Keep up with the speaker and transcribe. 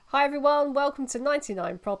Hi everyone, welcome to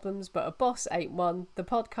 99 Problems But a Boss Ain't One, the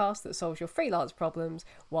podcast that solves your freelance problems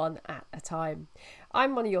one at a time.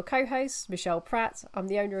 I'm one of your co-hosts, Michelle Pratt. I'm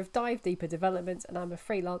the owner of Dive Deeper Development and I'm a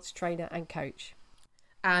freelance trainer and coach.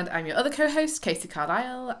 And I'm your other co-host, Katie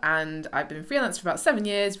Carlisle, and I've been freelance for about 7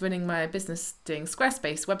 years, running my business doing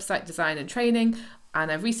Squarespace website design and training,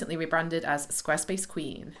 and I've recently rebranded as Squarespace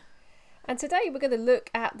Queen. And today we're going to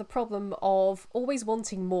look at the problem of always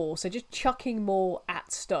wanting more, so just chucking more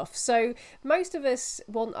at stuff. So most of us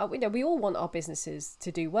want, we all want our businesses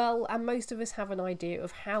to do well, and most of us have an idea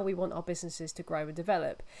of how we want our businesses to grow and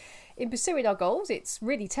develop. In pursuing our goals, it's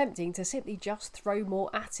really tempting to simply just throw more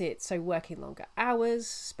at it. So working longer hours,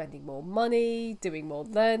 spending more money, doing more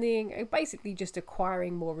learning, basically just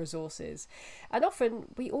acquiring more resources. And often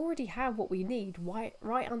we already have what we need right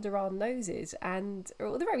under our noses, and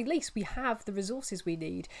or at the very least we have the resources we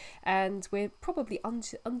need, and we're probably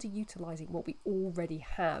underutilizing what we already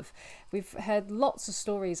have. We've heard lots of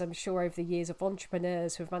stories, I'm sure, over the years of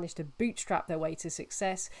entrepreneurs who have managed to bootstrap their way to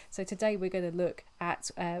success. So today we're going to look at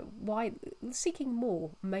why seeking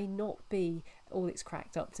more may not be all it's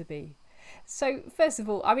cracked up to be. So first of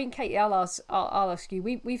all, I mean, Katie, I'll ask you.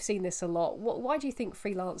 We've seen this a lot. Why do you think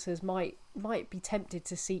freelancers might be tempted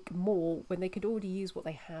to seek more when they could already use what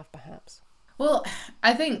they have, perhaps? Well,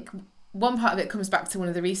 I think one part of it comes back to one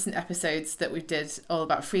of the recent episodes that we did all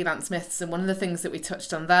about freelance myths, and one of the things that we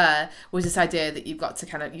touched on there was this idea that you got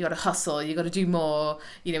to hustle, you got to do more.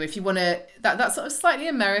 You know, if you want to, that sort of slightly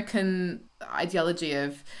American ideology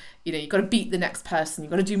of, you know, you've got to beat the next person,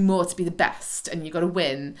 you've got to do more to be the best, and you've got to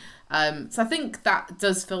win. So I think that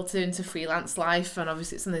does filter into freelance life, and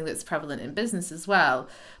obviously it's something that's prevalent in business as well.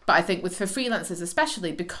 But I think for freelancers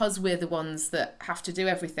especially, because we're the ones that have to do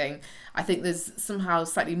everything, I think there's somehow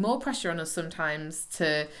slightly more pressure on us sometimes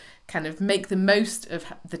to kind of make the most of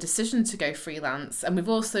the decision to go freelance. And we've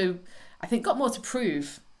also, I think, got more to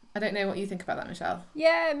prove. I don't know what you think about that, Michelle.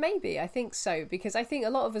 Yeah, maybe. I think so, because I think a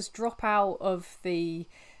lot of us drop out of the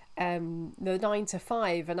 9 to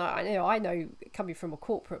 5, and I know coming from a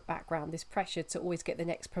corporate background, this pressure to always get the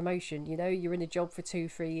next promotion. You know, you're in a job for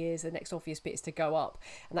 2-3 years, the next obvious bit is to go up,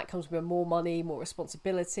 and that comes with more money, more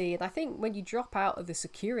responsibility. And I think when you drop out of the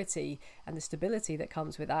security and the stability that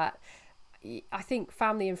comes with that, I think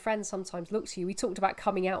family and friends sometimes look to you. We talked about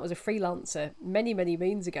coming out as a freelancer many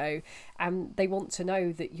moons ago, and they want to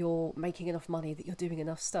know that you're making enough money, that you're doing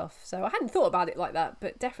enough stuff. So I hadn't thought about it like that,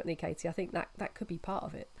 but definitely, Katie, I think that could be part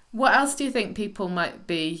of it. Why else do you think people might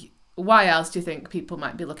be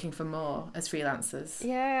looking for more as freelancers?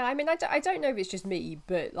 Yeah, I mean, I don't know if it's just me,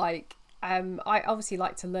 but like, I obviously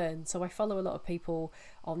like to learn, so I follow a lot of people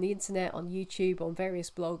on the internet, on YouTube, on various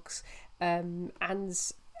blogs, and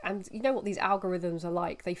you know what these algorithms are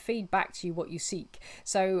like. They feed back to you what you seek.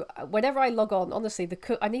 So whenever I log on, honestly,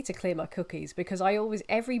 I need to clear my cookies, because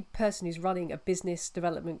every person who's running a business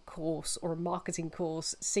development course or a marketing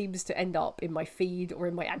course seems to end up in my feed or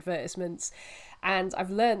in my advertisements. And I've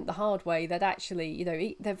learned the hard way that actually, you know,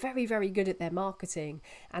 they're very, very good at their marketing,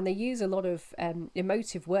 and they use a lot of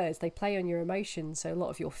emotive words. They play on your emotions, so a lot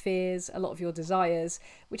of your fears, a lot of your desires,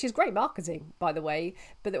 which is great marketing, by the way.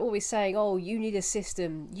 But they're always saying, oh, you need a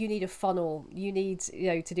system, you need a funnel, you need, you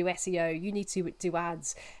know, to do SEO, you need to do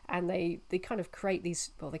ads. And they kind of create these,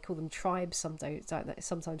 well, they call them tribes sometimes,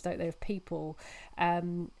 don't they, of people,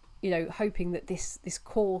 you know, hoping that this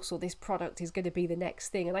course or this product is going to be the next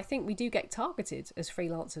thing. And I think we do get targeted as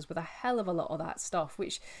freelancers with a hell of a lot of that stuff,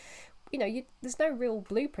 which, you know, there's no real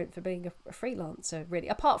blueprint for being a freelancer, really,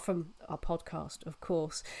 apart from our podcast, of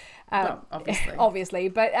course. Well, obviously,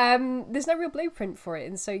 but there's no real blueprint for it.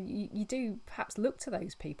 And so you do perhaps look to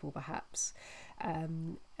those people, perhaps,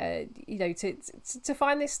 you know, to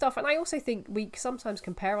find this stuff. And I also think we sometimes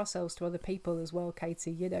compare ourselves to other people as well,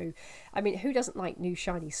 Katie. You know, I mean, who doesn't like new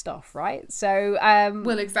shiny stuff, right? So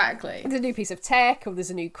well, exactly, there's a new piece of tech, or there's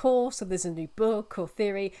a new course, or there's a new book or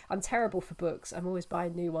theory. I'm terrible for books. I'm always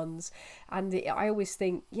buying new ones, and I always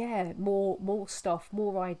think, yeah, more stuff,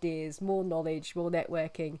 more ideas, more knowledge, more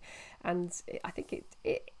networking. And I think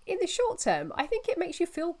it in the short term, I think it makes you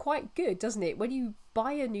feel quite good, doesn't it? When you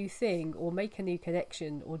buy a new thing or make a new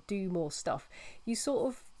connection or do more stuff, you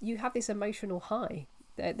have this emotional high.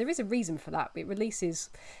 There is a reason for that. It releases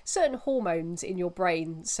certain hormones in your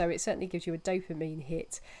brain, so it certainly gives you a dopamine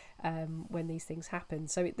hit when these things happen.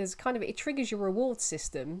 So it triggers your reward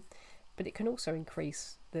system, but it can also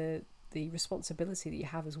increase the responsibility that you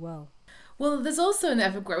have as well. Well, there's also an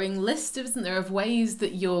ever-growing list, isn't there, of ways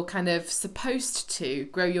that you're kind of supposed to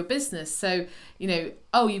grow your business. So, you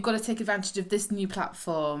know, you've got to take advantage of this new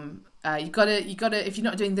platform. You got to. If you're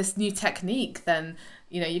not doing this new technique, then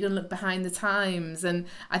you know, you're going to look behind the times. And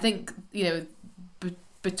I think, you know,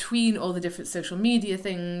 between all the different social media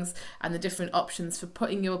things and the different options for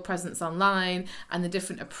putting your presence online and the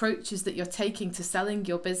different approaches that you're taking to selling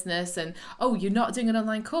your business, and oh, you're not doing an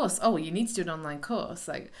online course, oh, you need to do an online course,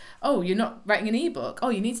 like, oh, you're not writing an ebook, oh,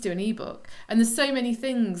 you need to do an ebook. And there's so many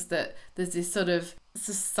things that there's this sort of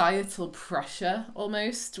societal pressure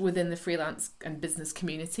almost within the freelance and business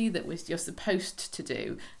community that you're supposed to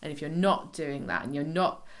do, and if you're not doing that and you're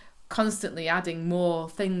not constantly adding more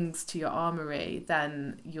things to your armory,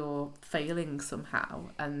 then you're failing somehow.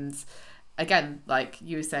 And again, like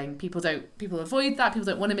you were saying, people avoid that, people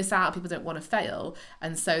don't want to miss out, people don't want to fail,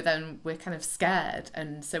 and so then we're kind of scared,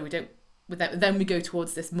 and so then we go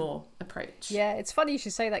towards this more approach. Yeah, it's funny you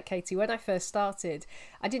should say that, Katie. When I first started,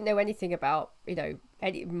 I didn't know anything about, you know,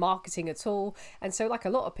 any marketing at all, and so like a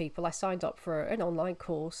lot of people, I signed up for an online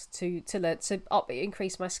course to learn to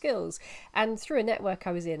increase my skills. And through a network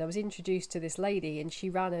I was introduced to this lady, and she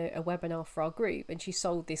ran a webinar for our group, and she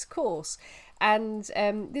sold this course. And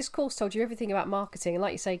this course told you everything about marketing, and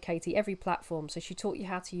like you say, Katie, every platform. So she taught you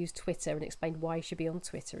how to use Twitter and explained why you should be on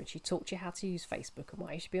Twitter, and she taught you how to use Facebook and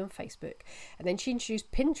why you should be on Facebook. And then she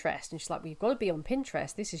introduced Pinterest, and she's like, well, you've got to be on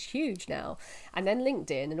Pinterest, this is huge now. And then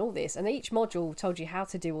LinkedIn and all this, and each module told you how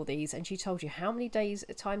to do all these, and she told you how many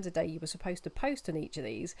times a day you were supposed to post on each of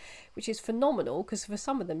these, which is phenomenal, because for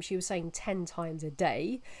some of them she was saying 10 times a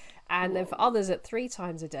day, and then for others at 3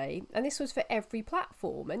 times a day. And this was for every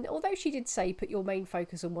platform. And although she did say put your main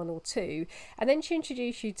focus on 1 or 2, and then she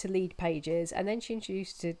introduced you to lead pages, and then she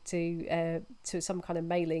introduced you to some kind of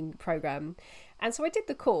mailing program. And so I did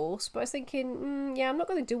the course, but I was thinking, yeah, I'm not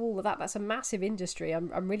going to do all of that. That's a massive industry.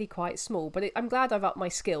 I'm really quite small, but I'm glad I've upped my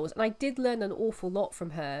skills. And I did learn an awful lot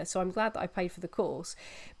from her, so I'm glad that I paid for the course.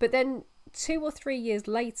 But then 2 or 3 years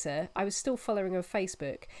later, I was still following her on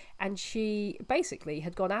Facebook, and she basically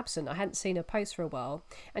had gone absent. I hadn't seen her post for a while,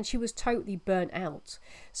 and she was totally burnt out.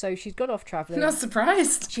 So she'd gone off travelling. Not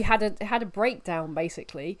surprised. She had a breakdown,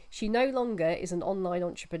 basically. She no longer is an online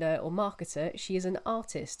entrepreneur or marketer. She is an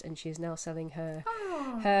artist, and she is now selling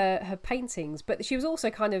her paintings. But she was also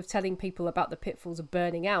kind of telling people about the pitfalls of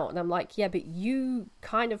burning out, and I'm like, yeah, but you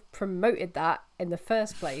kind of promoted that in the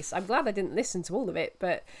first place. I'm glad I didn't listen to all of it,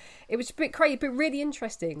 but it was a bit crazy, but really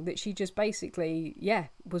interesting that she just basically,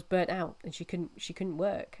 was burnt out and she couldn't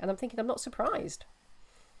work. And I'm thinking, I'm not surprised.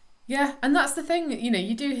 Yeah, and that's the thing, you know,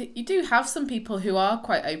 you do have some people who are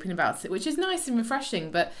quite open about it, which is nice and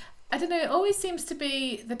refreshing, but I don't know, it always seems to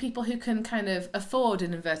be the people who can kind of afford,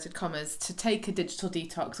 in inverted commas, to take a digital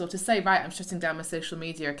detox, or to say, right, I'm shutting down my social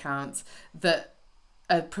media account, that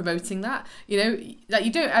are promoting that. You know, like,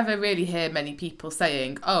 you don't ever really hear many people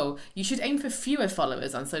saying, oh, you should aim for fewer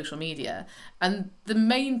followers on social media. And the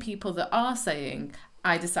main people that are saying,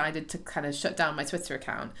 I decided to kind of shut down my Twitter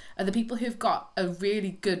account, are the people who've got a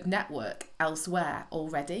really good network elsewhere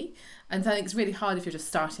already. And so I think it's really hard if you're just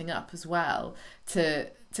starting up as well to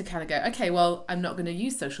kind of go, okay, well, I'm not going to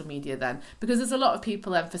use social media then, because there's a lot of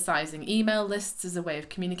people emphasizing email lists as a way of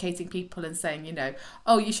communicating people and saying, you know,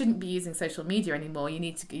 oh, you shouldn't be using social media anymore. You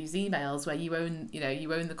need to use emails where you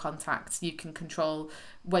own the contacts. You can control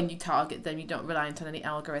when you target them. You don't rely on any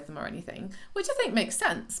algorithm or anything, which I think makes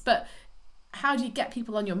sense. But how do you get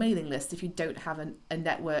people on your mailing list if you don't have a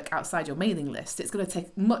network outside your mailing list? It's going to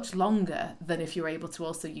take much longer than if you're able to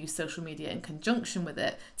also use social media in conjunction with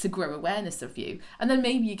it to grow awareness of you. And then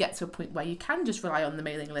maybe you get to a point where you can just rely on the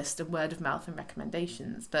mailing list and word of mouth and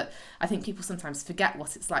recommendations. But I think people sometimes forget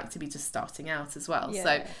what it's like to be just starting out as well. Yeah,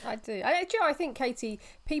 so I do. I think, Katie,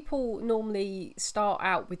 people normally start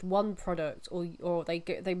out with one product or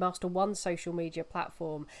they master one social media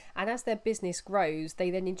platform. And as their business grows,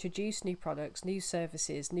 they then introduce new products, new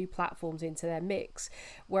services, new platforms into their mix.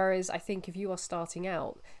 Whereas I think if you are starting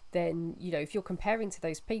out, then, you know, if you're comparing to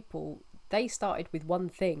those people, they started with one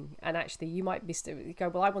thing, and actually you might be go,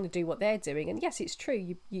 well, I want to do what they're doing. And yes, it's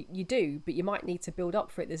true, you do, but you might need to build up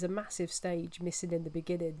for it. There's a massive stage missing in the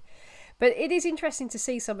beginning. But it is interesting to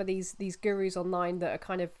see some of these gurus online that are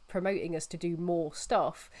kind of promoting us to do more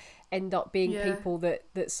stuff end up being people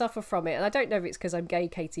that suffer from it. And I don't know if it's because I'm gay,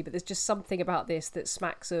 Katie, but there's just something about this that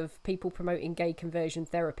smacks of people promoting gay conversion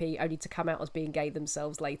therapy only to come out as being gay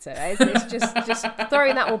themselves later. It's just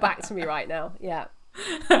throwing that all back to me right now. Yeah.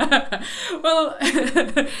 Well,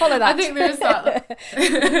 follow that. I think there is that.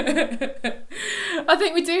 I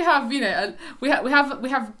think we do have, you know, we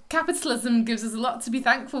have capitalism gives us a lot to be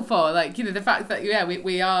thankful for. Like, you know, the fact that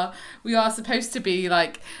we are supposed to be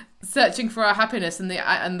like searching for our happiness, and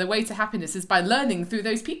the way to happiness is by learning through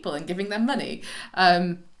those people and giving them money.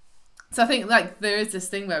 So I think like there is this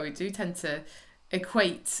thing where we do tend to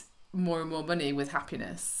equate more and more money with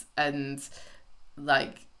happiness. And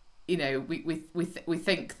like, you know, we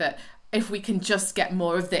think that if we can just get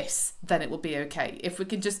more of this, then it will be okay. If we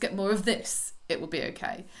can just get more of this, it will be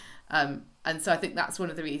okay. And so I think that's one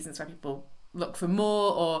of the reasons why people look for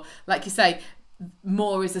more, or like you say,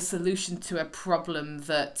 more is a solution to a problem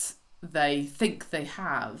that they think they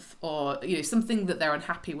have, or, you know, something that they're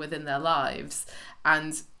unhappy with in their lives.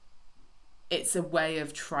 And it's a way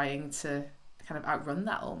of trying to kind of outrun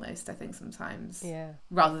that almost, I think, sometimes. Yeah.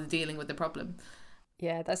 Rather than dealing with the problem.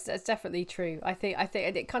 Yeah, that's definitely true. I think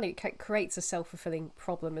it kind of creates a self-fulfilling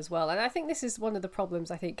problem as well. And I think this is one of the problems,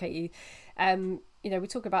 I think, Katie. You know, we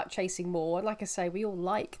talk about chasing more, and like I say, we all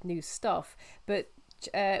like new stuff, but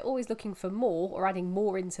always looking for more or adding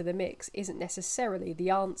more into the mix isn't necessarily the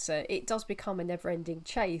answer. It does become a never-ending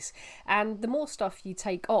chase, and the more stuff you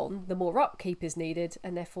take on, the more upkeep is needed,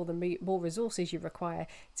 and therefore the more resources you require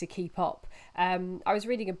to keep up. I was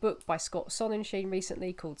reading a book by Scott Sonnenschein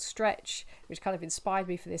recently called Stretch, which kind of inspired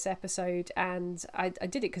me for this episode, and I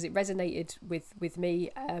did it because it resonated with me.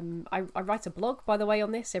 I write a blog, by the way,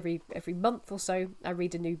 on this every month or so. I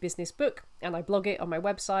read a new business book and I blog it on my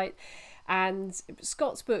website. And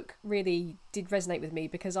Scott's book really did resonate with me,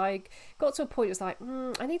 because I got to a point, it was like,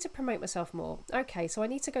 I need to promote myself more. Okay, so I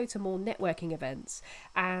need to go to more networking events,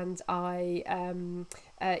 and I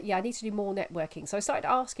need to do more networking. So I started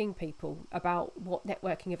asking people about what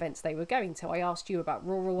networking events they were going to. I asked you about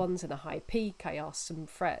rural ones in a high peak. I asked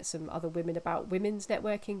some other women about women's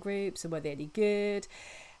networking groups and were they any good.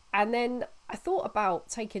 And then I thought about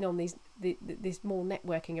taking on this more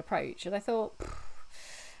networking approach, and I thought,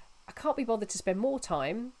 I can't be bothered to spend more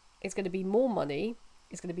time. It's going to be more money.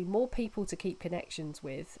 It's going to be more people to keep connections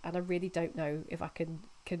with, and I really don't know if I can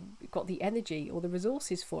got the energy or the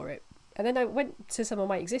resources for it. And then I went to some of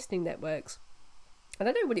my existing networks, and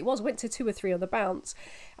I don't know what it was. Went to 2 or 3 on the bounce,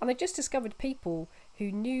 and I just discovered people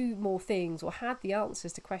who knew more things or had the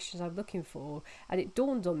answers to questions I'm looking for. And it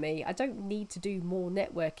dawned on me, I don't need to do more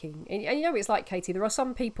networking. And you know, it's like, Katie, there are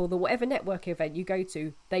some people that whatever networking event you go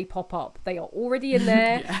to, they pop up. They are already in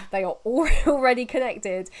there. Yeah. They are already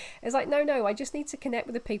connected. It's like, no, I just need to connect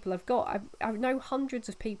with the people I've got. I know hundreds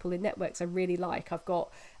of people in networks I really like. I've got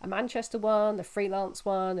a Manchester one, a freelance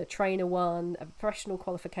one, a trainer one, a professional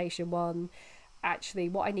qualification one. Actually,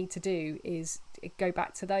 what I need to do is go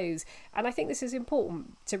back to those. And I think this is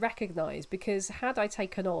important to recognise, because had I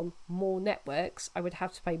taken on more networks, I would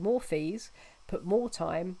have to pay more fees, put more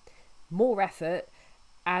time, more effort,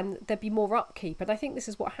 and there'd be more upkeep. And I think this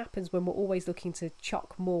is what happens when we're always looking to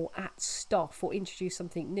chuck more at stuff or introduce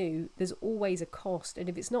something new. There's always a cost, and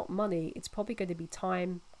if it's not money, it's probably going to be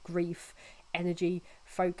time, grief, energy,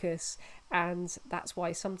 focus, and that's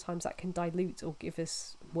why sometimes that can dilute or give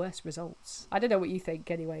us worse results. I don't know what you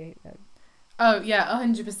think anyway. Oh yeah,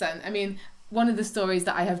 100%. I mean, one of the stories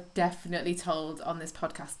that I have definitely told on this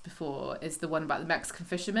podcast before is the one about the Mexican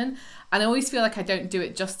fisherman, and I always feel like I don't do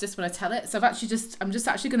it justice when I tell it, so I'm just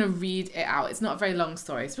actually going to read it out. It's not a very long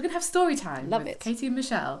story, so we're going to have story time. Love with it. Katie and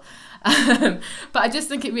Michelle. But I just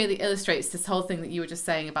think it really illustrates this whole thing that you were just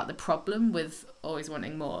saying about the problem with always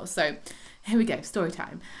wanting more. So here we go, story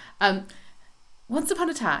time. Once upon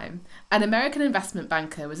a time, an American investment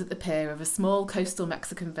banker was at the pier of a small coastal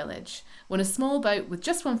Mexican village when a small boat with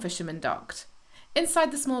just one fisherman docked.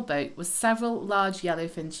 Inside the small boat was several large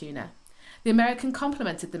yellowfin tuna. The American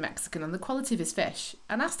complimented the Mexican on the quality of his fish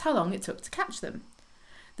and asked how long it took to catch them.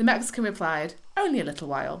 The Mexican replied, "Only a little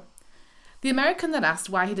while." The American then asked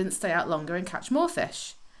why he didn't stay out longer and catch more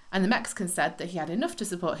fish, and the Mexican said that he had enough to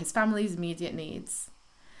support his family's immediate needs.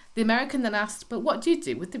 The American then asked, "But what do you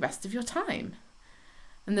do with the rest of your time?"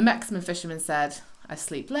 And the Mexican fisherman said, "I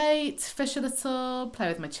sleep late, fish a little, play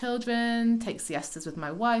with my children, take siestas with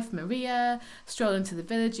my wife, Maria, stroll into the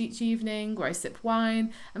village each evening where I sip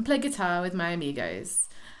wine and play guitar with my amigos.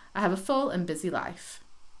 I have a full and busy life."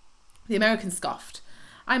 The American scoffed,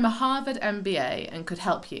 "I'm a Harvard MBA and could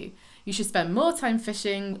help you. You should spend more time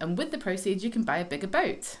fishing, and with the proceeds you can buy a bigger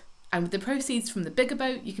boat. And with the proceeds from the bigger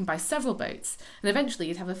boat you can buy several boats, and eventually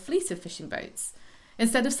you'd have a fleet of fishing boats.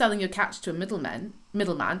 Instead of selling your catch to a middleman,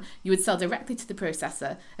 you would sell directly to the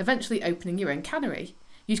processor, eventually opening your own cannery.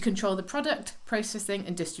 You'd control the product, processing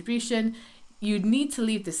and distribution. You'd need to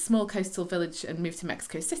leave this small coastal village and move to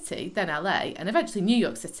Mexico City, then LA, and eventually New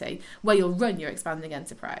York City, where you'll run your expanding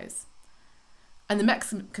enterprise." And the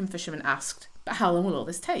Mexican fisherman asked, "But how long will all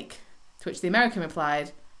this take?" To which the American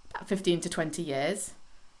replied, "About 15 to 20 years.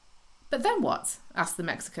 "But then what?" asked the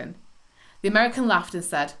Mexican. The American laughed and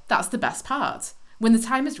said, "That's the best part. When the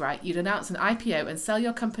time is right, you'd announce an IPO and sell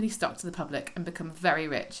your company stock to the public and become very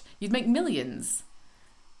rich. You'd make millions."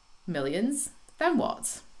 "Millions? Then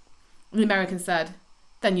what?" The American said,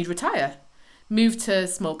 then you'd retire. Move to a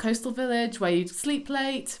small coastal village where you'd sleep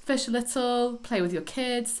late, fish a little, play with your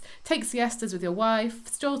kids, take siestas with your wife,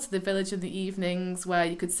 stroll to the village in the evenings where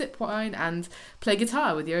you could sip wine and play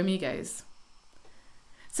guitar with your amigos.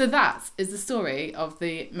 So that is the story of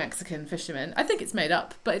the Mexican fisherman. I think it's made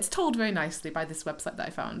up, but it's told very nicely by this website that I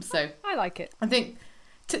found. So I like it. I think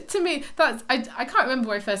to me, that's I can't remember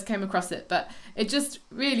where I first came across it, but it just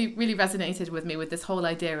really, really resonated with me with this whole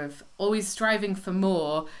idea of always striving for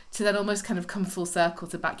more to then almost kind of come full circle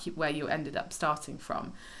to back you where you ended up starting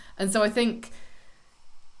from. And so I think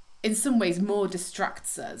in some ways more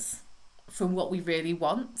distracts us from what we really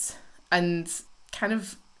want, and kind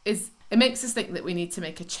of it makes us think that we need to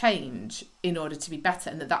make a change in order to be better,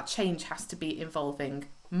 and that change has to be involving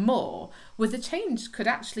more, where the change could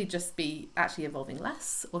actually just be actually involving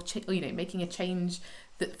less, or making a change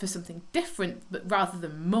that for something different, but rather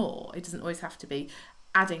than more. It doesn't always have to be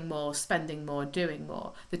adding more, spending more, doing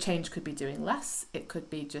more. The change could be doing less. It could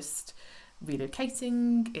be just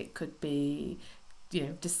relocating. It could be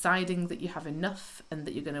deciding that you have enough and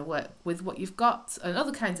that you're going to work with what you've got, and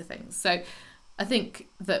other kinds of things. So I think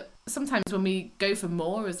that sometimes when we go for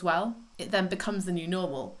more as well, it then becomes the new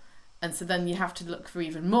normal. And so then you have to look for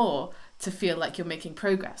even more to feel like you're making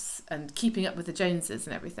progress and keeping up with the Joneses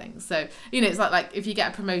and everything. So, it's like if you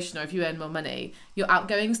get a promotion or if you earn more money, your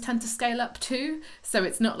outgoings tend to scale up too. So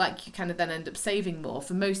it's not like you kind of then end up saving more.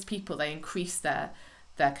 For most people, they increase their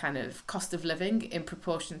kind of cost of living in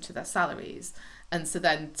proportion to their salaries. And so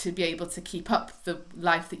then to be able to keep up the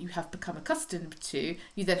life that you have become accustomed to,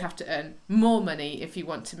 you then have to earn more money if you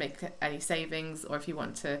want to make any savings, or if you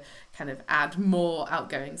want to kind of add more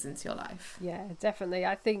outgoings into your life. Yeah, definitely.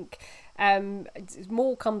 I think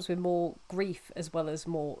more comes with more grief as well as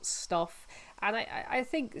more stuff. And I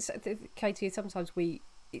think, Katie, sometimes we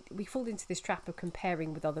fall into this trap of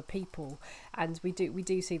comparing with other people, and we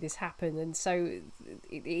do see this happen. And so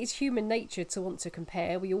it is human nature to want to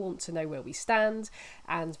compare. We all want to know where we stand,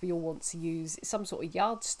 and we all want to use some sort of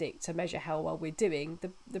yardstick to measure how well we're doing.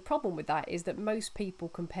 The problem with that is that most people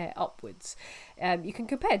compare upwards. You can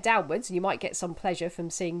compare downwards, and you might get some pleasure from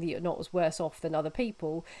seeing that you're not as worse off than other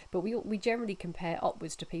people, but we generally compare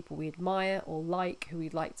upwards to people we admire or like, who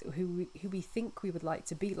we think we would like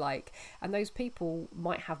to be like. And those people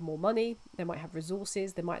might have more money, they might have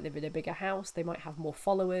resources, they might live in a bigger house, they might have more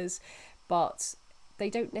followers, but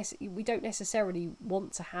we don't necessarily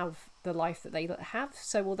want to have the life that they have.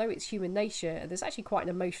 So although it's human nature, and there's actually quite an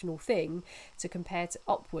emotional thing to compare to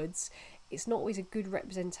upwards, it's not always a good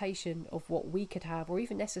representation of what we could have, or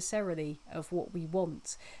even necessarily of what we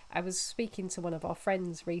want. I was speaking to one of our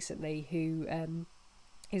friends recently who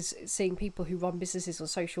is seeing people who run businesses on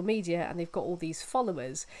social media, and they've got all these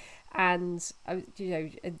followers, and and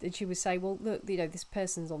she would say, well, look, this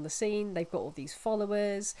person's on the scene, they've got all these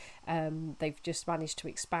followers, they've just managed to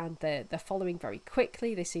expand their following very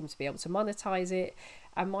quickly, they seem to be able to monetize it.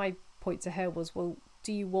 And my point to her was, well,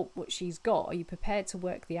 do you want what she's got? Are you prepared to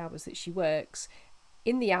work the hours that she works,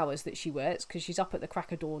 in the hours that she works, because she's up at the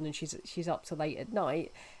crack of dawn and she's up to late at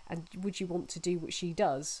night, and would you want to do what she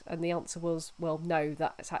does? And the answer was, well, no,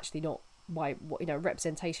 that's actually not my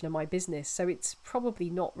representation of my business. So it's probably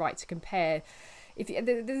not right to compare.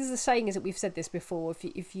 There's a saying, is that we've said this before,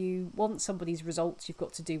 if you want somebody's results, you've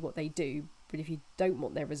got to do what they do, but if you don't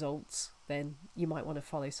want their results, then you might want to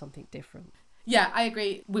follow something different. Yeah, I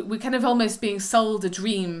agree. We're kind of almost being sold a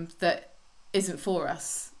dream that isn't for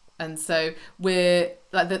us. And so we're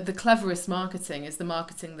like, the cleverest marketing is the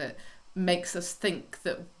marketing that makes us think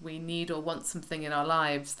that we need or want something in our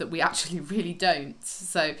lives that we actually really don't.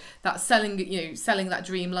 So that's selling that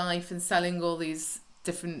dream life, and selling all these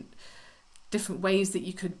different ways that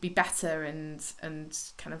you could be better and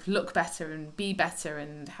kind of look better and be better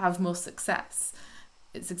and have more success.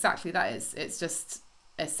 It's exactly that. It's just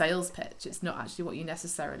a sales pitch. It's not actually what you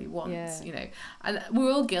necessarily want. And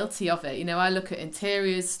we're all guilty of it. I look at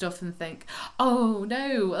interiors stuff and think, oh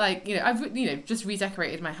no, I've just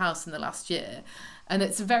redecorated my house in the last year, and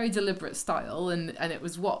it's a very deliberate style, and it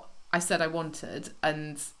was what I said I wanted.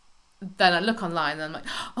 And then I look online and I'm like,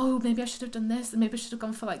 oh, maybe I should have done this, and maybe I should have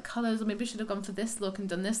gone for colours, or maybe I should have gone for this look and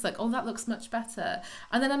done this, oh, that looks much better.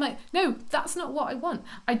 And then I'm like, no, that's not what I want.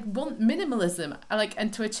 I want minimalism.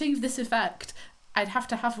 And to achieve this effect, I'd have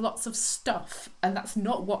to have lots of stuff, and that's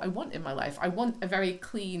not what I want in my life. I want a very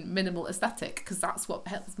clean, minimal aesthetic, because that's what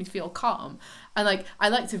helps me feel calm. And I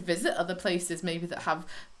like to visit other places maybe that have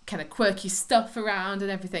kind of quirky stuff around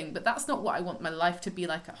and everything, but that's not what I want my life to be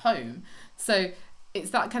like at home. So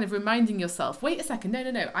it's that kind of reminding yourself, wait a second,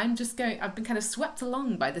 no, I've been kind of swept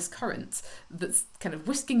along by this current that's kind of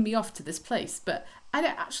whisking me off to this place, but I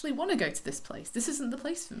don't actually want to go to this place. This isn't the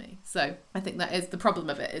place for me. So I think that is the problem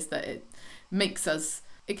of it, is that it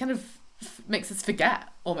kind of makes us forget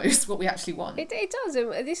almost what we actually want. It does,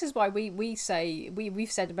 and this is why we've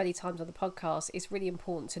said many times on the podcast, it's really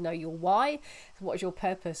important to know your why. What is your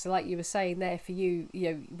purpose? So like you were saying there, for you,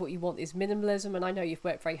 what you want is minimalism, and I know you've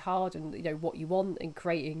worked very hard and what you want, and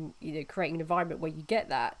creating an environment where you get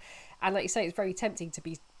that. And like you say, it's very tempting to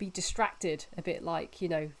be distracted a bit, like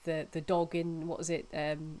the dog in, what was it,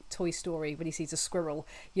 Toy Story, when he sees a squirrel.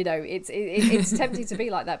 It's tempting to be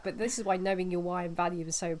like that. But this is why knowing your why and value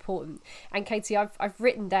is so important. And Katie, I've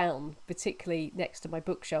written down, particularly next to my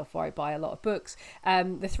bookshelf where I buy a lot of books,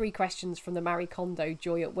 the 3 questions from the Marie Kondo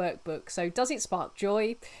Joy at Work book. So does it spark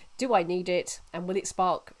joy? Do I need it? And will it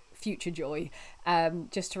spark future joy?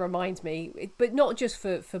 Just to remind me, but not just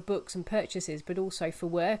for books and purchases, but also for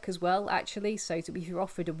work as well, actually. So if you're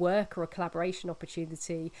offered a work or a collaboration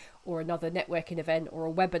opportunity or another networking event or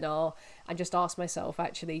a webinar, and just ask myself,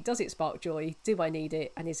 actually, does it spark joy? Do I need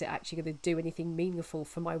it? And is it actually going to do anything meaningful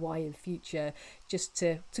for my why in future, just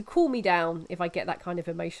to cool me down if I get that kind of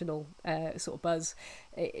emotional sort of buzz,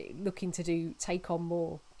 looking to take on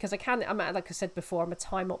more? Because like I said before, I'm a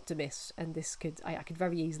time optimist, and I could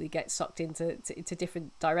very easily get sucked into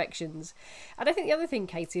different directions. And I think the other thing,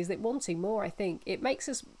 Katie, is that wanting more, I think it makes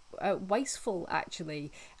us wasteful,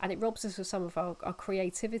 actually, and it robs us of some of our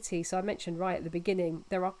creativity. So I mentioned right at the beginning,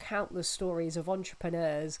 there are countless stories of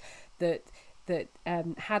entrepreneurs that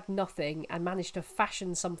had nothing and managed to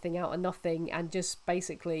fashion something out of nothing, and just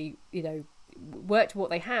basically worked what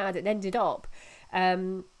they had and ended up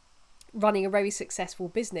running a very successful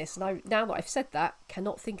business. And now that I've said that,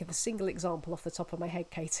 cannot think of a single example off the top of my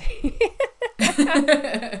head, Katie.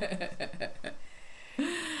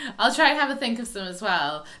 I'll try and have a think of some as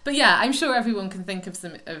well. But yeah, I'm sure everyone can think of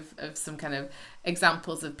some kind of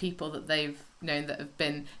examples of people that they've known that have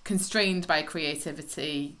been constrained by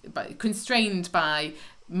creativity, but constrained by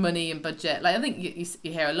money and budget. Like I think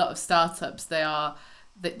you hear a lot of startups, they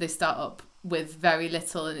start up with very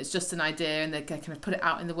little, and it's just an idea, and they kind of put it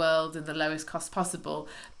out in the world in the lowest cost possible,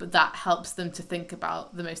 but that helps them to think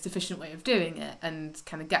about the most efficient way of doing it, and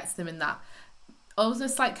kind of gets them in that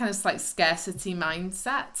almost like scarcity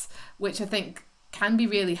mindset, which I think can be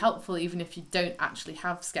really helpful even if you don't actually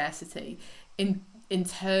have scarcity, in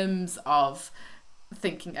terms of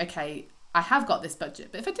thinking, okay, I have got this budget,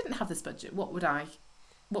 but if I didn't have this budget, what would I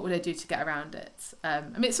do to get around it? I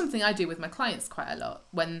mean, it's something I do with my clients quite a lot,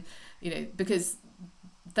 when, because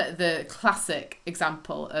the classic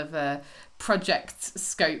example of a project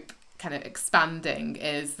scope kind of expanding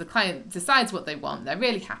is the client decides what they want, they're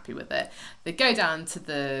really happy with it, they go down to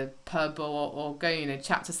the pub or go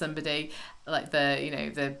chat to somebody like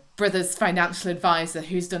the brother's financial advisor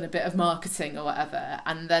who's done a bit of marketing or whatever,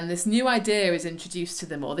 and then this new idea is introduced to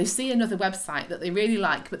them, or they see another website that they really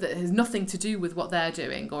like but that has nothing to do with what they're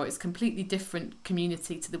doing, or it's completely different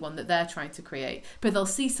community to the one that they're trying to create, but they'll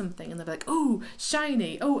see something and they'll be like, oh,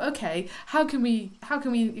 shiny, oh, okay, how can we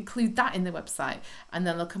include that in the website? And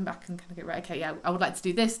then they'll come back and kind of go, right, okay, yeah, I would like to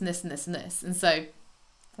do this and this and this and this. And so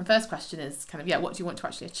the first question is kind of, yeah, what do you want to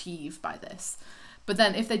actually achieve by this? But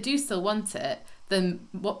then if they do still want it, then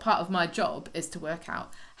what part of my job is to work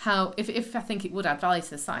out how, if I think it would add value to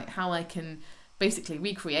the site, how I can basically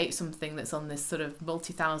recreate something that's on this sort of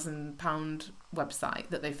multi-thousand-pound website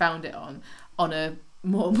that they found it on a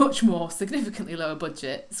much more significantly lower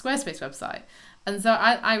budget Squarespace website. And so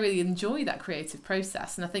I really enjoy that creative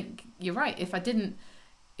process. And I think you're right. If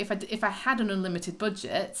I had an unlimited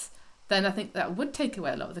budget, then I think that would take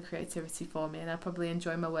away a lot of the creativity for me, and I'd probably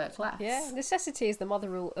enjoy my work less. Yeah, necessity is the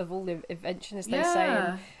mother of all invention, as they say.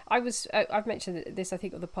 And I've mentioned this, I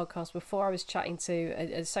think, on the podcast before. I was chatting to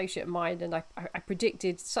an associate of mine, and I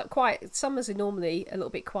predicted summers are normally a little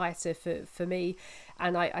bit quieter for me,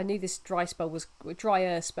 and I knew this drier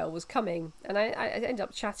spell was coming, and I ended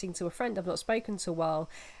up chatting to a friend I've not spoken to a while,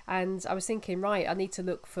 and I was thinking, right, I need to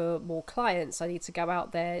look for more clients. I need to go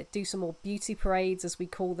out there, do some more beauty parades, as we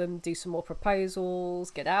call them, do some more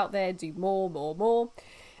proposals, get out there, do more.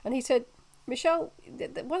 And he said, Michelle,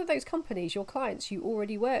 one of those companies, your clients you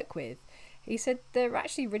already work with, he said they're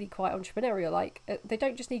actually really quite entrepreneurial. Like, they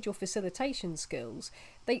don't just need your facilitation skills.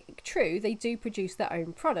 They do produce their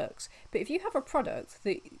own products. But if you have a product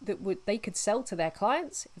that they could sell to their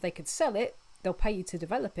clients, if they could sell it, they'll pay you to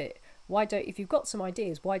develop it. If you've got some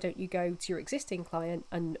ideas, why don't you go to your existing client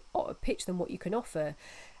and pitch them what you can offer?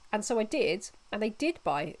 And so I did, and they did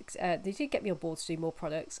get me on board to do more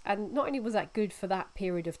products. And not only was that good for that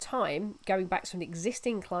period of time, going back to an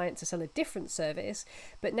existing client to sell a different service,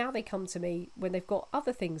 but now they come to me when they've got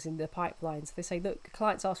other things in the pipeline. So they say, look,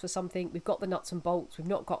 clients ask for something, we've got the nuts and bolts, we've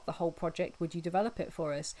not got the whole project, would you develop it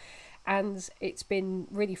for us? And it's been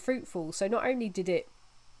really fruitful. So not only did it,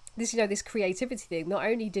 this creativity thing, not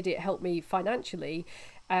only did it help me financially,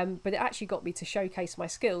 but it actually got me to showcase my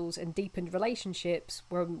skills and deepened relationships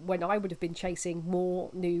when I would have been chasing more,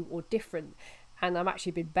 new or different. And I'm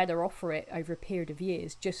actually been better off for it over a period of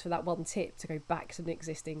years just for that one tip to go back to an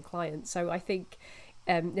existing client. So I think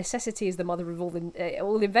necessity is the mother of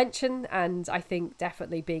all invention, and I think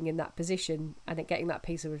definitely being in that position and getting that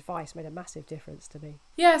piece of advice made a massive difference to me.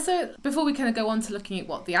 Yeah, so before we kind of go on to looking at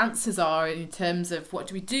what the answers are in terms of what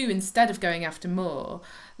do we do instead of going after more,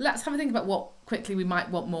 let's have a think about what quickly we might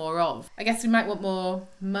want more of. I guess we might want more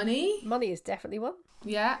money. Money is definitely one.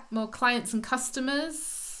 Yeah, more clients and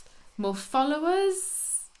customers, more followers.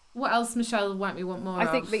 What else, Michelle, might we want more of?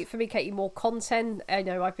 I think for me, Katie, more content. I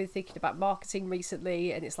know I've been thinking about marketing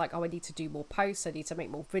recently, and it's like, I need to do more posts, I need to make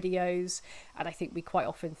more videos. And I think we quite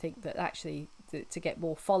often think that actually to get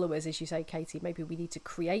more followers, as you say, Katie, maybe we need to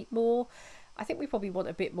create more. I think we probably want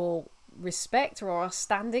a bit more respect, or our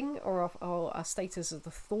standing, or our status as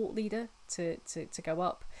the thought leader to go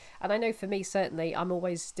up. And I know for me, certainly, I'm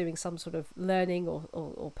always doing some sort of learning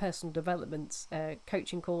or personal development,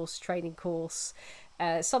 coaching course, training course,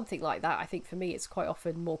 something like that. I think for me, it's quite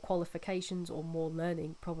often more qualifications or more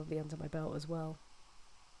learning probably under my belt as well.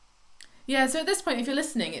 Yeah, so at this point, if you're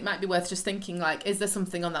listening, it might be worth just thinking, like, is there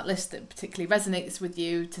something on that list that particularly resonates with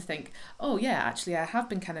you to think, oh yeah, actually I have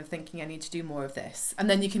been kind of thinking I need to do more of this. And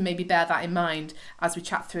then you can maybe bear that in mind as we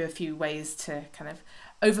chat through a few ways to kind of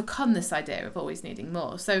overcome this idea of always needing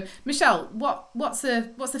more. So Michelle, what's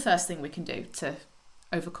the first thing we can do to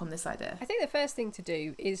overcome this idea? I think the first thing to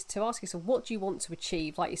do is to ask yourself, what do you want to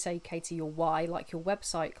achieve? Like you say, Katie, your why, like your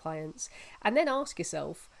website clients, and then ask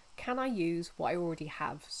yourself, can I use what I already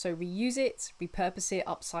have? So reuse it, repurpose it,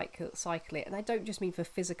 upcycle it. And I don't just mean for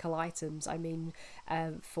physical items. I mean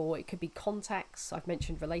it could be contacts. I've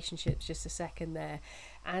mentioned relationships just a second there.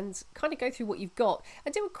 And kind of go through what you've got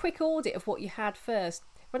and do a quick audit of what you had first.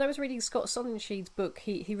 When I was reading Scott Sonensheed's book,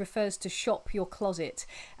 he refers to shop your closet.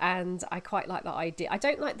 And I quite like that idea. I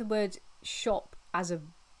don't like the word shop as a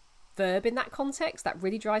verb in that context. That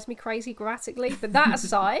really drives me crazy grammatically, but that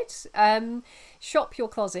aside, shop your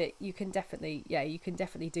closet. You can definitely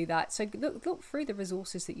do that. So look through the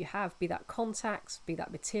resources that you have, be that contacts, be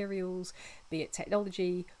that materials, be it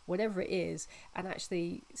technology, whatever it is, and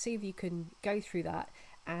actually see if you can go through that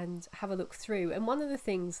and have a look through. And one of the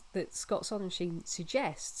things that Scott Sonensheed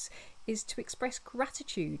suggests is to express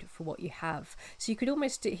gratitude for what you have. So you could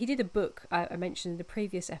almost he did a book I mentioned in the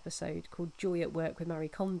previous episode called Joy at Work with Marie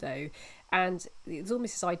Kondo, and it's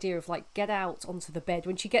almost this idea of like, get out onto the bed.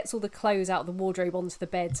 When she gets all the clothes out of the wardrobe onto the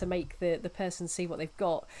bed to make the person see what they've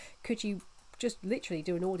got, could you just literally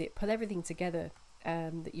do an audit, pull everything together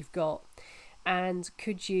that you've got, and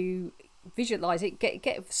could you visualize it,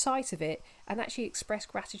 get sight of it, and actually express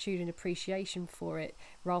gratitude and appreciation for it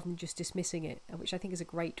rather than just dismissing it, which I think is a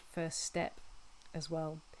great first step as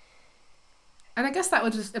well. And I guess that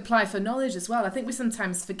would just apply for knowledge as well. I think we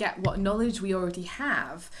sometimes forget what knowledge we already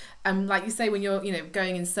have. Like you say, when you're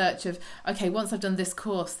going in search of, okay, once I've done this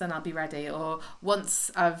course, then I'll be ready, or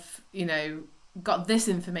once I've got this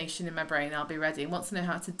information in my brain, I'll be ready, and once I know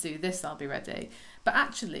how to do this, I'll be ready. But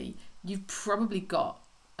actually, you've probably got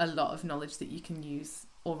a lot of knowledge that you can use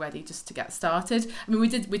already just to get started. I mean,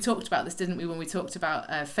 we talked about this, didn't we, when we talked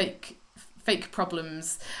about fake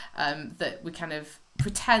problems that we kind of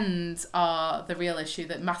pretend are the real issue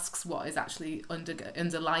that masks what is actually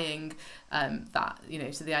underlying that,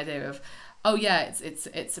 so the idea of, oh yeah,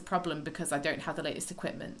 it's a problem because I don't have the latest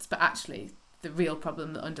equipment, but actually the real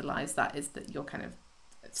problem that underlies that is that you're kind of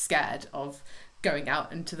scared of going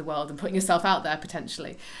out into the world and putting yourself out there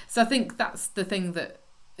potentially. So I think that's the thing that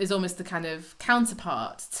is almost the kind of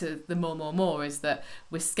counterpart to the more is that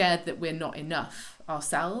we're scared that we're not enough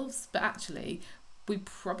ourselves, but actually we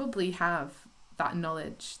probably have that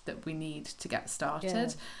knowledge that we need to get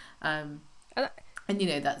started. Yeah. And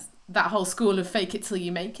that's that whole school of fake it till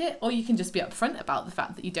you make it, or you can just be upfront about the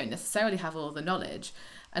fact that you don't necessarily have all the knowledge,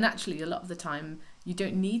 and actually a lot of the time you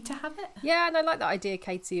don't need to have it. Yeah, and I like that idea,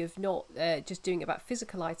 Katie, of not just doing it about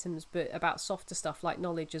physical items, but about softer stuff like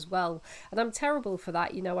knowledge as well. And I'm terrible for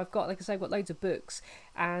that. I've got loads of books,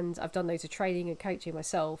 and I've done loads of training and coaching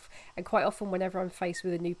myself. And quite often, whenever I'm faced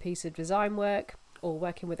with a new piece of design work or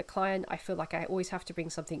working with a client, I feel like I always have to bring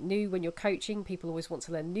something new. When you're coaching, people always want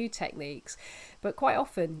to learn new techniques, but quite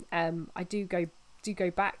often I do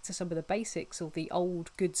go back to some of the basics or the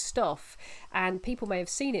old good stuff, and people may have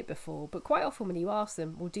seen it before, but quite often when you ask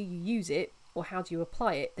them, well, do you use it or how do you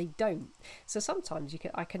apply it, they don't. So sometimes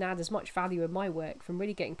I can add as much value in my work from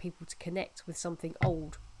really getting people to connect with something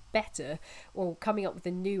old better, or coming up with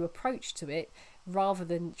a new approach to it, rather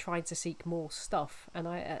than trying to seek more stuff. And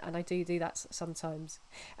I do that sometimes.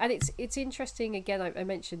 And it's interesting, again, I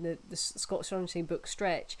mentioned the Scott Sorensen book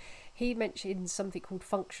Stretch. He mentioned something called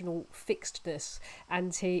functional fixedness,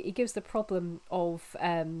 and he gives the problem of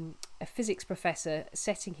a physics professor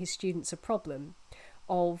setting his students a problem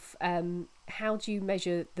of how do you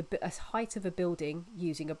measure the height of a building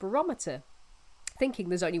using a barometer, thinking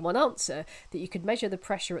there's only one answer, that you could measure the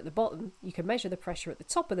pressure at the bottom, you can measure the pressure at the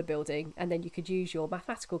top of the building, and then you could use your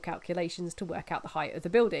mathematical calculations to work out the height of the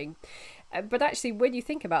building. But actually, when you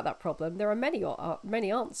think about that problem, there are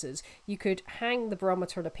many answers. You could hang the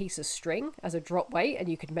barometer on a piece of string as a drop weight, and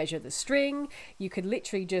you could measure the string. You could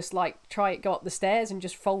literally just try it, go up the stairs and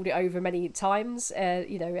just fold it over many times, and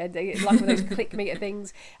like one of those click meter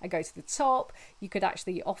things, and go to the top. You could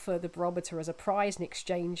actually offer the barometer as a prize in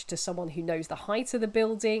exchange to someone who knows the height of the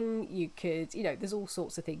building. You could, there's all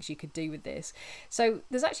sorts of things you could do with this. So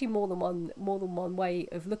there's actually more than one way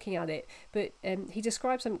of looking at it. But he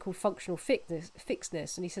describes something called functional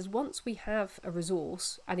fixedness, and he says once we have a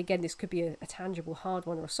resource, and again this could be a tangible hard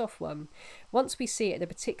one or a soft one, once we see it in a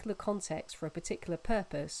particular context for a particular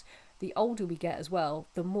purpose, the older we get as well,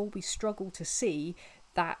 the more we struggle to see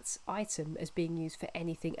that item as being used for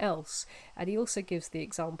anything else. And he also gives the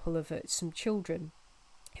example of some children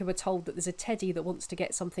who are told that there's a teddy that wants to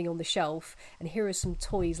get something on the shelf, and here are some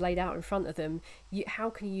toys laid out in front of them. How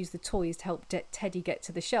can you use the toys to help Teddy get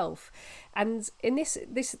to the shelf? And in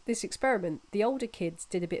this experiment, the older kids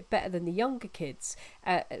did a bit better than the younger kids,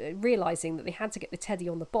 realising that they had to get the teddy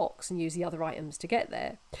on the box and use the other items to get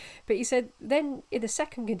there. But he said then in the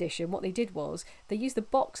second condition, what they did was they used the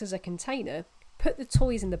box as a container, put the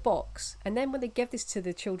toys in the box, and then when they gave this to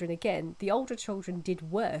the children again, the older children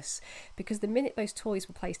did worse, because the minute those toys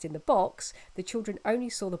were placed in the box, the children only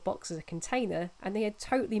saw the box as a container, and they had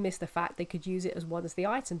totally missed the fact they could use it as one of the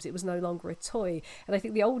items. It was no longer a toy. And I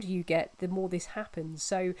think the older you get, the more this happens.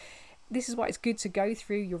 So this is why it's good to go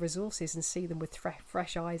through your resources and see them with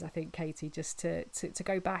fresh eyes, I think, Katie, just to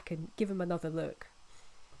go back and give them another look.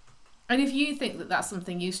 And if you think that that's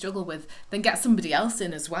something you struggle with, then get somebody else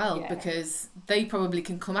in as well, because they probably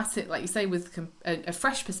can come at it, like you say, with a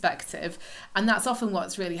fresh perspective. And that's often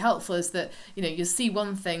what's really helpful, is that, you'll see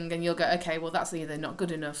one thing and you'll go, okay, well, that's either not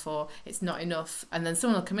good enough or it's not enough. And then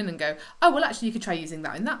someone will come in and go, oh, well, actually, you could try using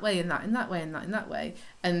that in that way, and that in that way, and that in that way.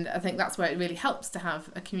 And I think that's where it really helps to have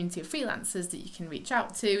a community of freelancers that you can reach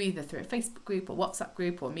out to, either through a Facebook group or WhatsApp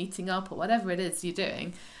group or meeting up or whatever it is you're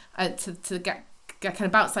doing, to get kind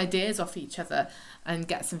of bounce ideas off each other and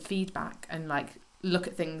get some feedback and look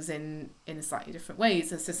at things in slightly different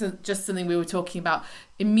ways. And so just something we were talking about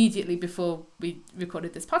immediately before we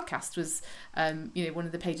recorded this podcast was one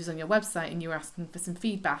of the pages on your website, and you were asking for some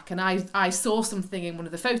feedback, and I saw something in one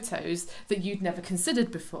of the photos that you'd never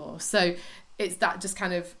considered before. So it's that just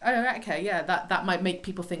kind of, oh, okay, yeah, that might make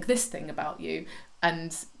people think this thing about you.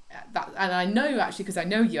 And I know, actually, because I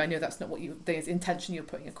know you, I know that's not what the intention you're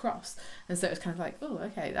putting across. And so it's kind of like, oh,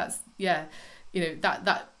 okay, that's, yeah,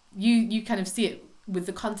 that you kind of see it with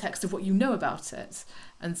the context of what you know about it.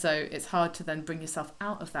 And so it's hard to then bring yourself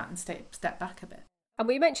out of that and step back a bit. And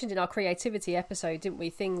we mentioned in our creativity episode, didn't we,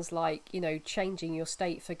 things like, changing your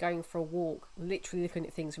state for going for a walk, literally looking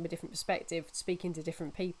at things from a different perspective, speaking to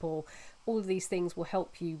different people. All of these things will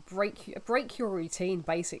help you break your routine,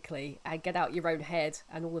 basically, and get out your own head.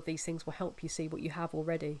 And all of these things will help you see what you have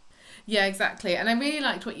already. Yeah, exactly. And I really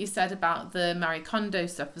liked what you said about the Marie Kondo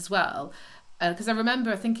stuff as well. Because I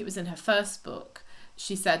remember, I think it was in her first book,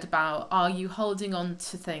 she said about, are you holding on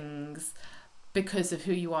to things because of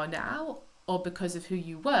who you are now, or because of who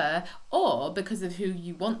you were, or because of who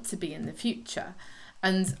you want to be in the future?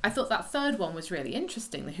 And I thought that third one was really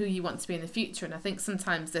interesting, the who you want to be in the future. And I think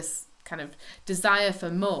sometimes this kind of desire for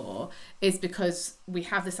more is because we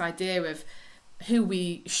have this idea of who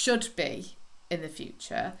we should be in the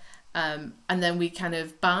future, and then we kind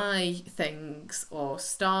of buy things or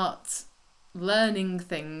start learning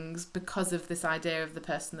things because of this idea of the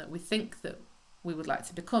person that we think that we would like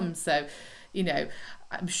to become. So,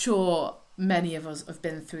 I'm sure many of us have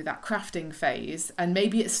been through that crafting phase, and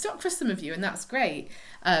maybe it's stuck for some of you, and that's great.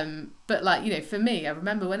 But for me, I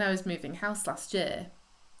remember when I was moving house last year,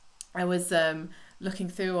 I was looking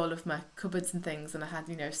through all of my cupboards and things, and I had,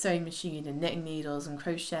 you know, sewing machine and knitting needles and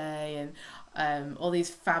crochet and all these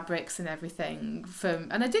fabrics and everything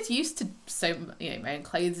and I did used to sew, you know, my own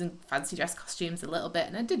clothes and fancy dress costumes a little bit,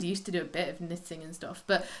 and I did used to do a bit of knitting and stuff,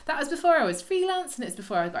 but that was before I was freelance, and it's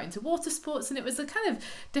before I got into water sports, and it was a kind of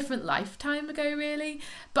different lifetime ago really.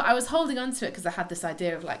 But I was holding on to it because I had this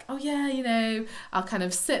idea of like, oh yeah, you know, I'll kind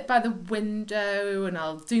of sit by the window and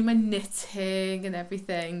I'll do my knitting and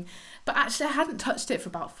everything. But actually I hadn't touched it for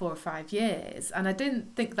about 4 or 5 years, and I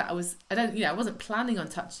didn't think that I wasn't planning on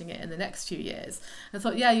touching it in the next few years. I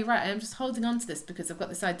thought, yeah, you're right, I'm just holding on to this because I've got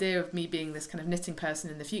this idea of me being this kind of knitting person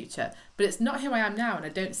in the future, but it's not who I am now, and I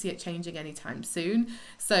don't see it changing anytime soon.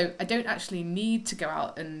 So I don't actually need to go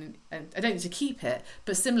out and I don't need to keep it.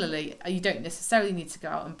 But similarly, you don't necessarily need to go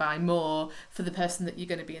out and buy more for the person that you're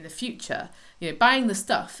going to be in the future. You know, buying the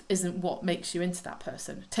stuff isn't what makes you into that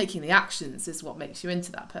person. Taking the actions is what makes you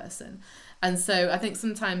into that person. And so I think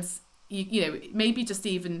sometimes you know, maybe just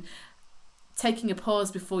even taking a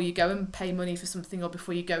pause before you go and pay money for something, or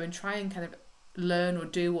before you go and try and kind of learn or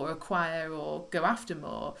do or acquire or go after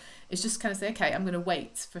more, is just kind of say, okay, I'm going to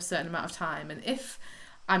wait for a certain amount of time, and if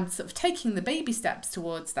I'm sort of taking the baby steps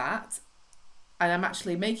towards that, and I'm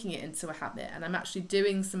actually making it into a habit, and I'm actually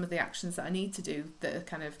doing some of the actions that I need to do that are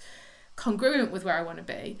kind of congruent with where I want to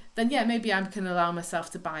be, then yeah, maybe I can allow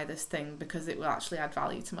myself to buy this thing because it will actually add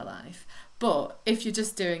value to my life. But if you're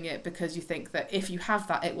just doing it because you think that if you have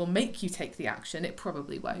that, it will make you take the action, it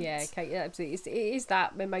probably won't. Yeah, okay, yeah, absolutely. It is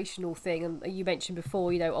that emotional thing. And you mentioned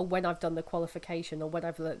before, you know, oh, when I've done the qualification or when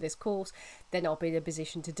I've learnt this course, then I'll be in a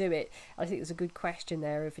position to do it. I think there's a good question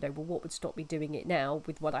there of, you know, well, what would stop me doing it now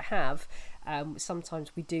with what I have?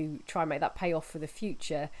 Sometimes we do try and make that pay off for the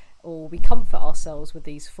future, or we comfort ourselves with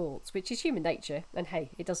these thoughts, which is human nature. And hey,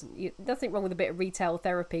 nothing wrong with a bit of retail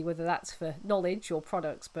therapy, whether that's for knowledge or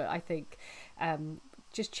products. But I think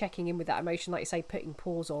just checking in with that emotion, like you say, putting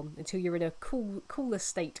pause on until you're in a cooler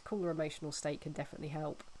emotional state can definitely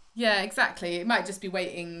help. Yeah, exactly. It might just be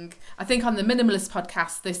waiting. I think on the Minimalist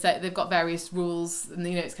podcast, they say they've got various rules, and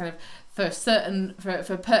you know, it's kind of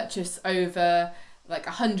for purchase over like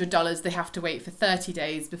 $100, they have to wait for 30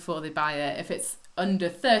 days before they buy it. If it's under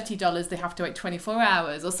 $30, they have to wait 24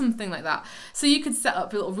 hours or something like that. So you could set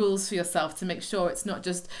up little rules for yourself to make sure it's not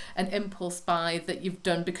just an impulse buy that you've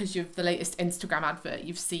done because you've the latest Instagram advert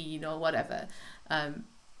you've seen or whatever.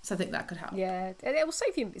 So I think that could help. Yeah, and it will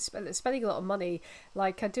save you spending a lot of money.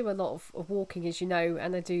 Like I do a lot of walking, as you know,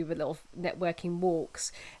 and I do a lot of networking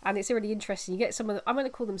walks, and it's really interesting. You get someone, I'm going to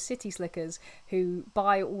call them city slickers, who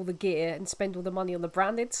buy all the gear and spend all the money on the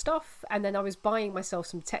branded stuff. And then I was buying myself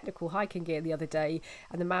some technical hiking gear the other day,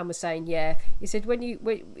 and the man was saying, yeah, he said when you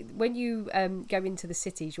go into the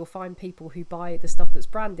cities, you'll find people who buy the stuff that's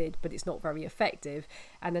branded, but it's not very effective.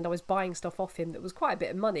 And then I was buying stuff off him that was quite a bit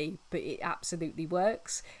of money, but it absolutely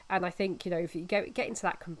works. And I think, you know, if you get into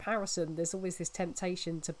that comparison, there's always this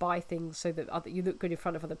temptation to buy things so that you look good in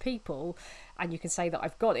front of other people, and you can say that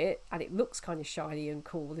I've got it and it looks kind of shiny and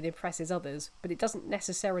cool and impresses others, but it doesn't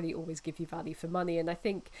necessarily always give you value for money. And I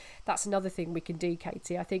think that's another thing we can do,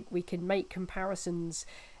 Katie. I think we can make comparisons.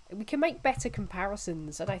 We can make better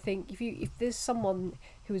comparisons, and I think if there's someone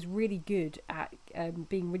who is really good at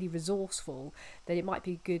being really resourceful, then it might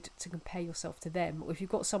be good to compare yourself to them. Or if you've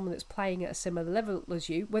got someone that's playing at a similar level as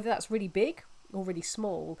you, whether that's really big or really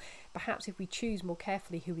small, perhaps if we choose more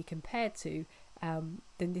carefully who we compare to,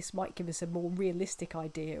 then this might give us a more realistic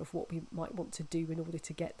idea of what we might want to do in order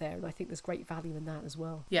to get there. And I think there's great value in that as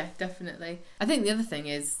well. Yeah, definitely. I think the other thing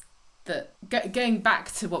is that going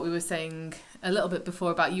back to what we were saying a little bit before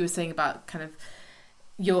about, you were saying about kind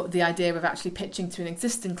of the idea of actually pitching to an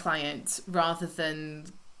existing client rather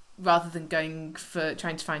than going for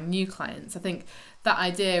trying to find new clients. I think that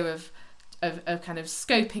idea of kind of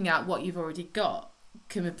scoping out what you've already got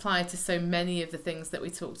can apply to so many of the things that we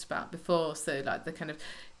talked about before. So like the kind of,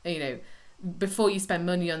 you know, before you spend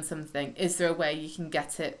money on something, is there a way you can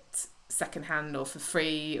get it secondhand or for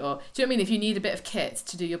free? Or do you know what I mean? If you need a bit of kit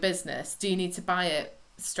to do your business, do you need to buy it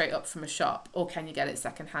straight up from a shop, or can you get it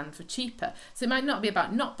secondhand for cheaper? So it might not be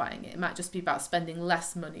about not buying it, it might just be about spending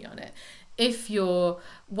less money on it. If you're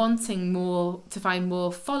wanting to find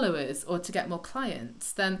more followers or to get more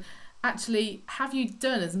clients, then actually, have you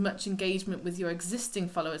done as much engagement with your existing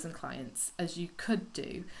followers and clients as you could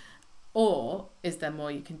do? Or is there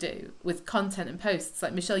more you can do with content and posts?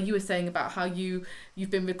 Like Michelle, you were saying about how you've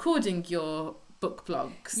been recording your book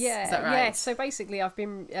blogs. Yeah, is that right? Yeah. So basically, I've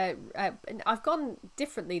gone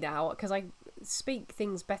differently now because I speak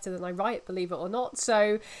things better than I write, believe it or not.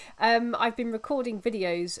 So I've been recording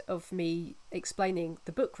videos of me explaining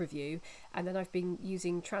the book review, and then I've been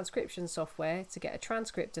using transcription software to get a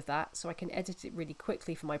transcript of that so I can edit it really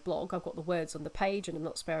quickly for my blog. I've got the words on the page and I'm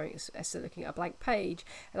not looking at a blank page,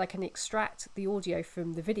 and I can extract the audio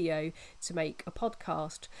from the video to make a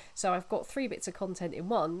podcast. So I've got 3 bits of content in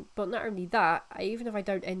one. But not only that, even if I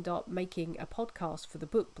don't end up making a podcast for the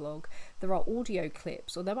book blog, there are audio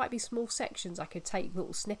clips, or there might be small sections I could take,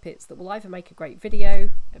 little snippets that will either make a great video,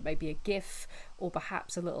 maybe a GIF, or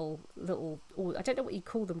perhaps a little, or I don't know what you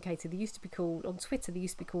call them, Katie. They used to be called, on Twitter, they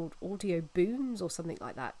used to be called audio booms or something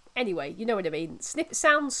like that. Anyway, you know what I mean.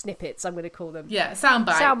 Sound snippets, I'm going to call them. Yeah, sound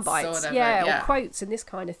bites. Sound bites, or whatever, yeah, or quotes and this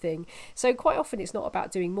kind of thing. So quite often it's not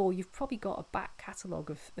about doing more. You've probably got a back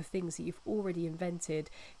catalogue of things that you've already invented.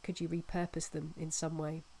 Could you repurpose them in some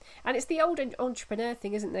way? And it's the old entrepreneur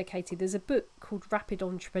thing, isn't there, Katie? There's a book called Rapid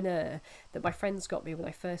Entrepreneur that my friends got me when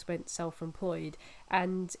I first went self-employed,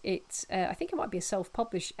 and it's I think it might be a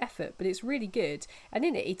self-published effort, but it's really good. And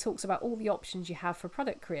in it he talks about all the options you have for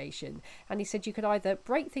product creation, and he said you could either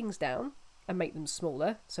break things down and make them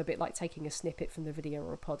smaller, so a bit like taking a snippet from the video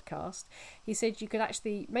or a podcast. He said you could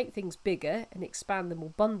actually make things bigger and expand them or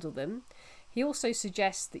bundle them. He also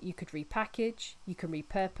suggests that you could repackage, you can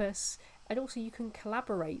repurpose, and also you can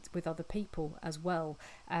collaborate with other people as well.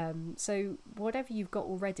 So whatever you've got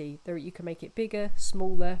already, there you can make it bigger,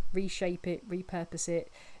 smaller, reshape it, repurpose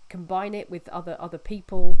it, combine it with other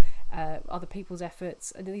people, other people's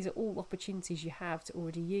efforts, and these are all opportunities you have to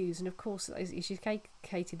already use. And of course, as you say,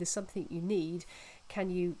 Katie, there's something you need. Can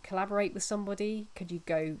you collaborate with somebody? Could you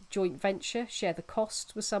go joint venture, share the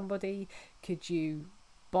cost with somebody? Could you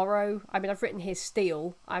borrow? I mean, I've written here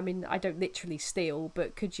steal. I mean, I don't literally steal,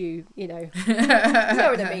 but could you know you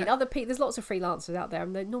know what I mean? Other people, there's lots of freelancers out there,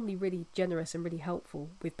 and they're normally really generous and really helpful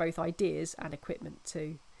with both ideas and equipment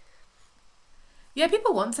too. Yeah,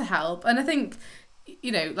 people want to help, and I think,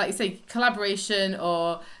 you know, like you say, collaboration,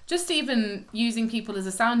 or just even using people as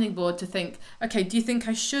a sounding board to think, okay, do you think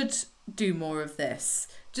I should do more of this?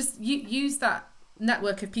 Just use that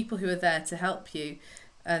network of people who are there to help you,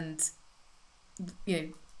 and you know,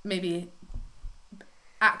 maybe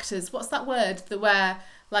act as, what's that word, that where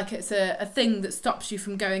like it's a thing that stops you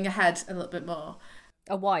from going ahead a little bit more.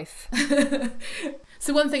 A wife.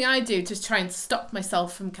 So one thing I do to try and stop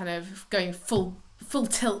myself from kind of going full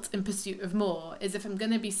tilt in pursuit of more is, if I'm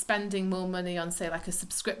going to be spending more money on, say, like a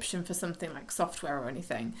subscription for something like software or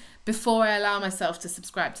anything, before I allow myself to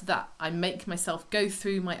subscribe to that, I make myself go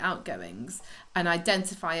through my outgoings and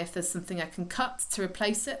identify if there's something I can cut to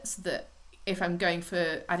replace it, so that if I'm going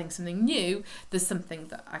for adding something new, there's something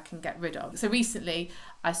that I can get rid of. So recently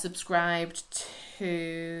I subscribed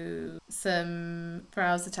to some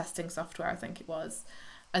browser testing software, I think it was.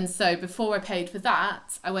 And so before I paid for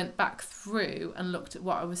that, I went back through and looked at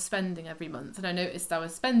what I was spending every month. And I noticed I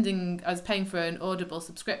was paying for an Audible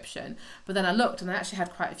subscription, but then I looked and I actually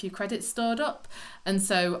had quite a few credits stored up. And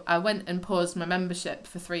so I went and paused my membership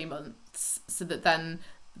for 3 months, so that then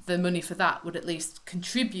the money for that would at least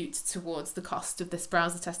contribute towards the cost of this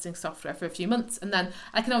browser testing software for a few months. And then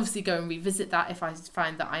I can obviously go and revisit that if I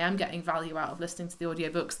find that I am getting value out of listening to the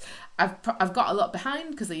audiobooks. I've got a lot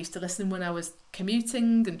behind because I used to listen when I was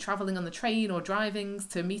commuting and travelling on the train or driving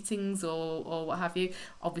to meetings or what have you.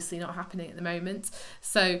 Obviously not happening at the moment.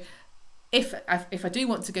 So if I do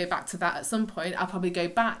want to go back to that at some point, I'll probably go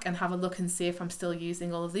back and have a look and see if I'm still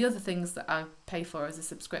using all of the other things that I pay for as a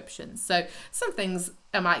subscription. So some things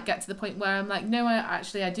I might get to the point where I'm like, no,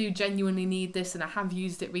 I do genuinely need this and I have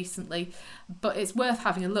used it recently, but it's worth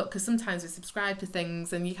having a look, because sometimes we subscribe to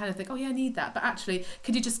things and you kind of think, oh yeah, I need that, but actually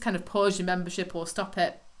could you just kind of pause your membership or stop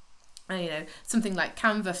it? You know, something like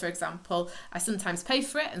Canva, for example, I sometimes pay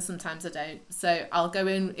for it and sometimes I don't. So I'll go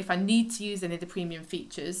in, if I need to use any of the premium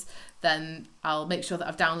features, then I'll make sure that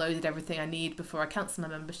I've downloaded everything I need before I cancel my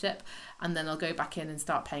membership, and then I'll go back in and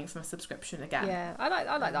start paying for my subscription again. Yeah, I like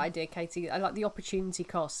that idea, Katie. I like the opportunity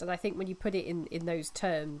cost, and I think when you put it in those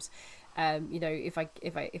terms, you know, if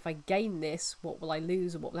I gain this, what will I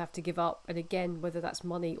lose and what will I have to give up? And again, whether that's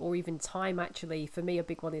money or even time. Actually, for me, a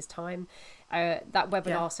big one is time. That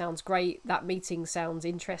webinar sounds great, that meeting sounds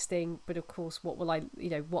interesting, but of course, what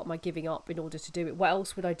am I giving up in order to do it? What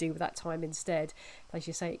else would I do with that time instead? As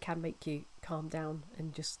you say, it can make you calm down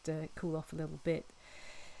and just cool off a little bit.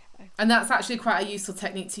 And that's actually quite a useful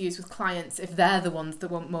technique to use with clients if they're the ones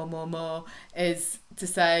that want more, is to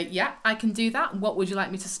say, yeah, I can do that. What would you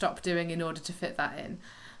like me to stop doing in order to fit that in?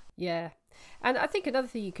 Yeah. And I think another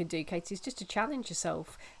thing you can do, Katie, is just to challenge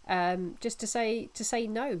yourself, just to say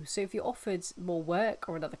no. So if you're offered more work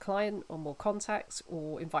or another client or more contacts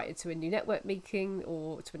or invited to a new network meeting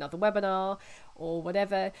or to another webinar or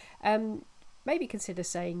whatever, maybe consider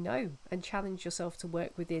saying no and challenge yourself to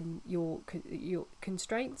work within your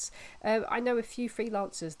constraints. I know a few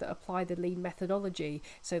freelancers that apply the lean methodology,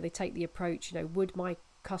 so they take the approach, would my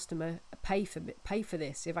customer pay for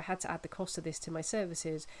this? If I had to add the cost of this to my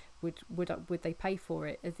services, would they pay for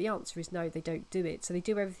it? If the answer is no, they don't do it. So they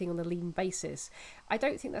do everything on a lean basis. I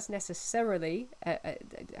don't think that's necessarily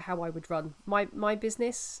how I would run my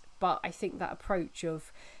business, but I think that approach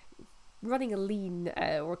of running a lean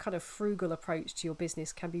or a kind of frugal approach to your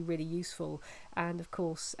business can be really useful, and of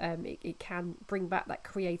course it can bring back that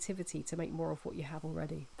creativity to make more of what you have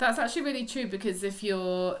already. That's actually really true, because if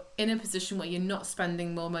you're in a position where you're not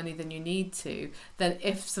spending more money than you need to, then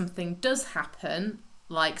if something does happen,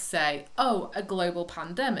 like say a global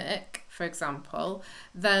pandemic for example,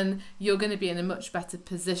 then you're going to be in a much better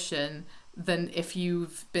position than if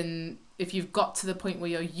you've got to the point where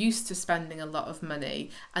you're used to spending a lot of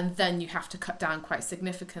money and then you have to cut down quite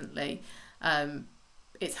significantly.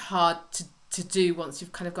 It's hard to do once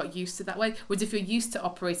you've kind of got used to that way. Whereas if you're used to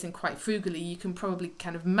operating quite frugally, you can probably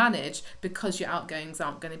kind of manage, because your outgoings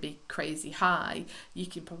aren't going to be crazy high, you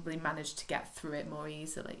can probably manage to get through it more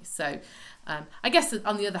easily. So I guess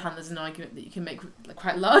on the other hand, there's an argument that you can make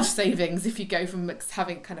quite large savings if you go from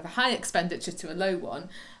having kind of a high expenditure to a low one.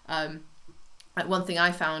 One thing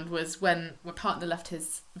I found was when my partner left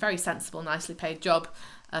his very sensible, nicely paid job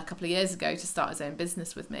a couple of years ago to start his own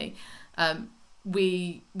business with me,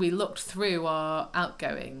 we looked through our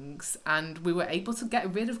outgoings and we were able to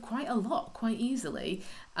get rid of quite a lot quite easily,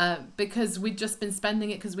 because we'd just been spending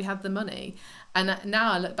it because we had the money. And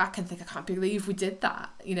now I look back and think, I can't believe we did that,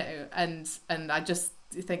 and I just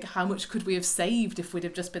think, how much could we have saved if we'd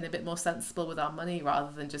have just been a bit more sensible with our money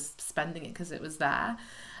rather than just spending it because it was there.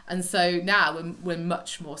 And so now we're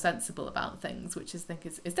much more sensible about things, which I think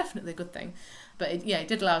is definitely a good thing. But it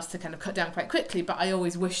did allow us to kind of cut down quite quickly, but I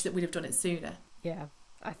always wish that we'd have done it sooner. Yeah,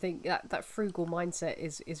 I think that frugal mindset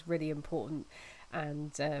is really important.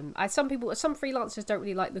 And some freelancers don't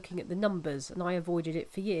really like looking at the numbers, and I avoided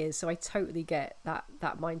it for years, so I totally get that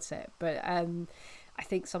mindset. But I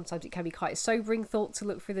think sometimes it can be quite a sobering thought to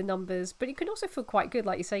look through the numbers, but it can also feel quite good.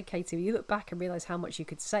 Like you say, Katie, when you look back and realise how much you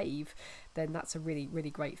could save, then that's a really, really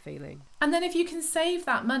great feeling. And then if you can save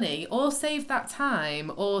that money or save that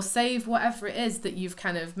time or save whatever it is that you've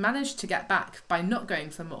kind of managed to get back by not going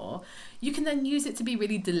for more, you can then use it to be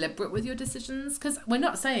really deliberate with your decisions. Because we're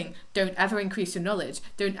not saying don't ever increase your knowledge,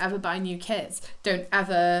 don't ever buy new kits, don't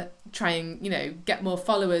ever try and, get more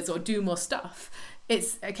followers or do more stuff.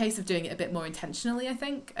 It's a case of doing it a bit more intentionally, I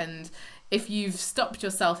think. And if you've stopped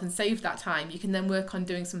yourself and saved that time, you can then work on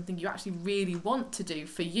doing something you actually really want to do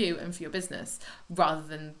for you and for your business, rather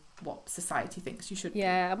than what society thinks you should do.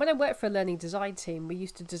 Yeah, and when I worked for a learning design team, we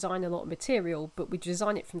used to design a lot of material, but we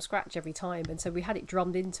design it from scratch every time. And so we had it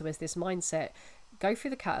drummed into us, this mindset: go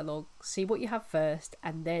through the catalogue, see what you have first,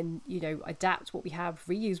 and then, adapt what we have,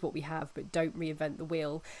 reuse what we have, but don't reinvent the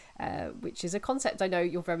wheel, which is a concept I know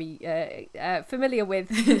you're very familiar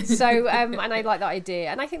with. So, and I like that idea.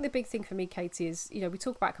 And I think the big thing for me, Katie, is, we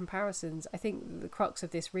talk about comparisons. I think the crux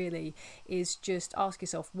of this really is just ask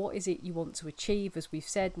yourself, what is it you want to achieve? As we've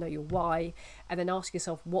said, know your why, and then ask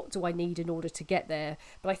yourself, what do I need in order to get there?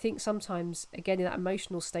 But I think sometimes, again, in that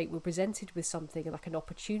emotional state, we're presented with something like an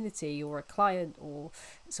opportunity or a client or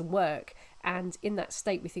some work, and in that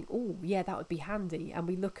state we think, oh yeah, that would be handy, and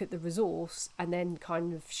we look at the resource and then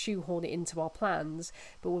kind of shoehorn it into our plans.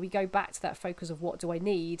 But when we go back to that focus of what do I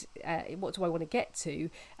need, what do I want to get to,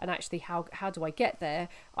 and actually how do I get there,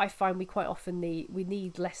 I find we quite often we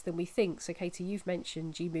need less than we think. So Katie, you've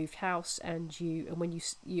mentioned you moved house, and when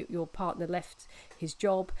your partner left his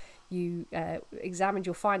job, you examined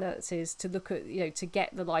your finances to look at, to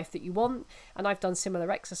get the life that you want. And I've done similar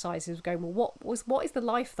exercises going, well, what is the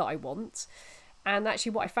life that I want? And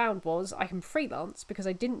actually what I found was I can freelance because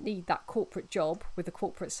I didn't need that corporate job with a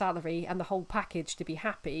corporate salary and the whole package to be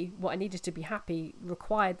happy. What I needed to be happy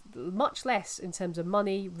required much less in terms of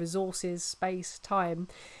money, resources, space, time.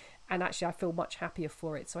 And actually, I feel much happier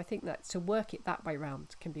for it. So I think that to work it that way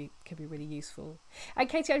round can be really useful. And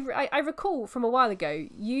Katie, I recall from a while ago,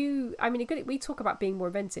 we talk about being more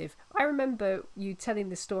inventive. I remember you telling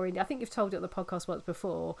this story, and I think you've told it on the podcast once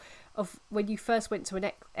before, of when you first went to an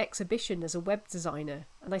exhibition as a web designer.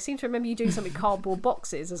 And I seem to remember you doing something cardboard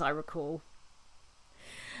boxes, as I recall.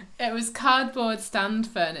 It was cardboard stand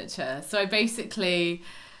furniture. So I basically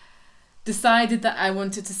decided that I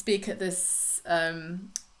wanted to speak at this...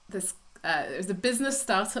 it was a business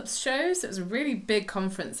startups show, so it was a really big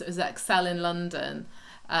conference. It was at Excel in London,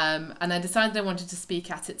 and I decided I wanted to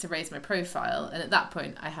speak at it to raise my profile. And at that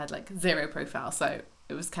point, I had zero profile, so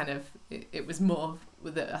it was it was more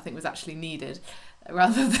that I think was actually needed,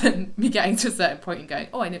 rather than me getting to a certain point and going,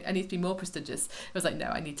 oh, I need to be more prestigious. It was like, no,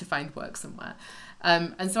 I need to find work somewhere.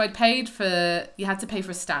 And so you had to pay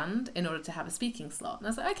for a stand in order to have a speaking slot. And I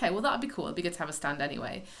was like, okay, well, that'd be cool. It'd be good to have a stand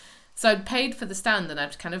anyway. So I'd paid for the stand, and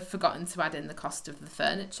I'd kind of forgotten to add in the cost of the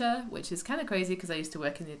furniture, which is kind of crazy because I used to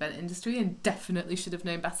work in the event industry and definitely should have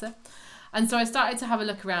known better. And so I started to have a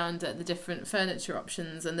look around at the different furniture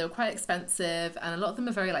options, and they were quite expensive, and a lot of them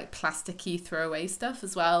are very like plasticky throwaway stuff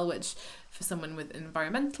as well, which for someone with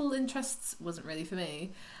environmental interests wasn't really for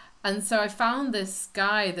me. And so I found this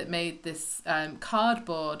guy that made this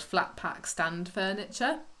cardboard flat pack stand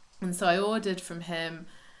furniture. And so I ordered from him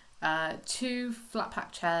 2 flat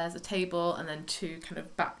pack chairs, a table, and then 2 kind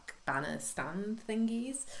of back banner stand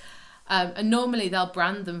thingies. And normally they'll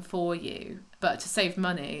brand them for you, but to save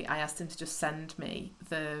money, I asked him to just send me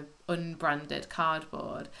the unbranded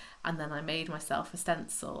cardboard, and then I made myself a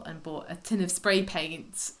stencil and bought a tin of spray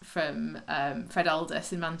paint from Fred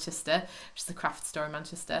Aldous in Manchester, which is a craft store in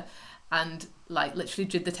Manchester, and like literally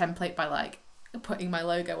did the template by like putting my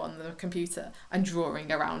logo on the computer and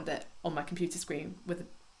drawing around it on my computer screen with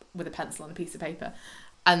a pencil on a piece of paper,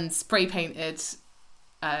 and spray painted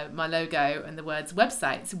my logo and the words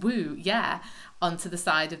websites, woo, yeah, onto the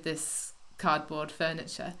side of this cardboard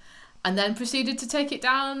furniture, and then proceeded to take it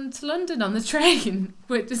down to London on the train,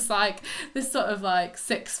 which is like this sort of like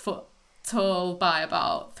 6 foot tall by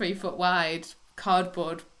about 3 foot wide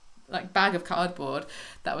cardboard, like bag of cardboard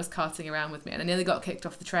that was carting around with me. And I nearly got kicked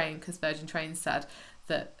off the train because Virgin Trains said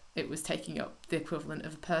that it was taking up the equivalent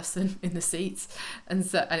of a person in the seats, and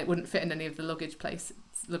it wouldn't fit in any of the luggage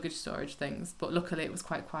storage things, but luckily it was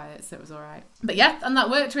quite quiet, so it was all right. But yeah, and that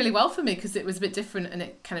worked really well for me because it was a bit different and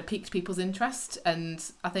it kind of piqued people's interest. And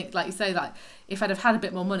I think, like you say, like if I'd have had a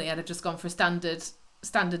bit more money, I'd have just gone for a standard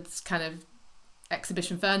kind of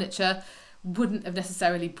exhibition furniture. Wouldn't have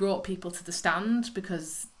necessarily brought people to the stand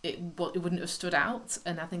because it wouldn't have stood out,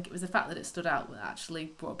 and I think it was the fact that it stood out that actually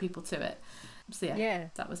brought people to it. So yeah,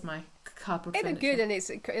 that was my cardboard furniture. Good, and it's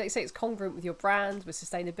like you say, it's congruent with your brand, with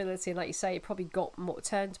sustainability, and like you say, it probably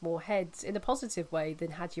turned more heads in a positive way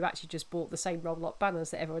than had you actually just bought the same roll-up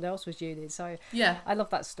banners that everyone else was using. So yeah, I love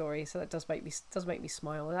that story. So that does make me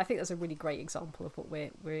smile, and I think that's a really great example of what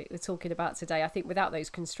we're talking about today. I think without those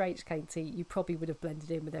constraints, Katie, you probably would have blended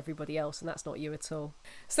in with everybody else, and that's not you at all.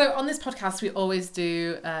 So on this podcast, we always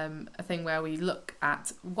do a thing where we look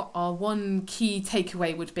at what our one key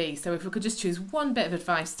takeaway would be. So if we could just choose one bit of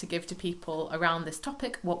advice to give to people around this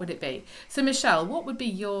topic, what would it be? So Michelle, what would be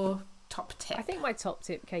your top tip? I think my top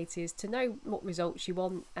tip, Katie, is to know what results you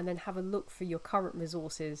want and then have a look for your current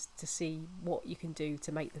resources to see what you can do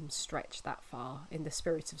to make them stretch that far, in the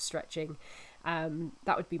spirit of stretching.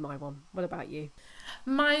 That would be my one. What about you?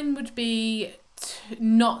 Mine would be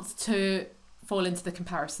not to fall into the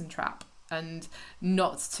comparison trap and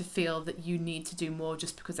not to feel that you need to do more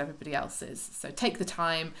just because everybody else is. So take the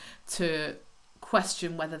time to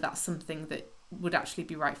question whether that's something that would actually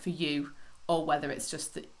be right for you, or whether it's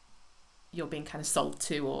just that you're being kind of sold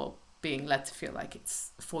to or being led to feel like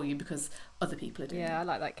it's for you because other people are doing it. Yeah, I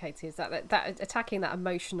like that, Katie. Is that attacking that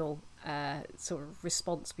emotional sort of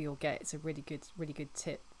response we all get? It's a really good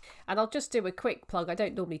tip. And I'll just do a quick plug. I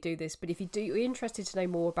don't normally do this, but if you're interested to know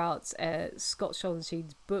more about Scott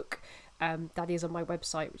Schoenstein's book, that is on my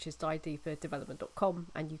website, which is divedeeperdevelopment.com,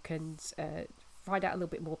 and you can find out a little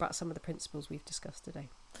bit more about some of the principles we've discussed today.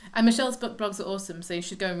 And Michelle's book blogs are awesome, so you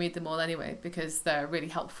should go and read them all anyway, because they're a really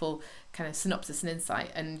helpful kind of synopsis and insight,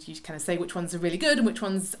 and you kind of say which ones are really good and which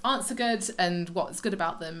ones aren't so good and what's good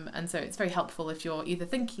about them. And so it's very helpful if you're either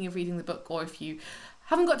thinking of reading the book, or if you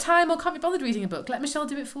haven't got time or can't be bothered reading a book, let Michelle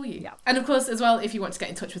do it for you. Yeah. And of course, as well, if you want to get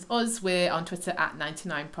in touch with us, we're on Twitter at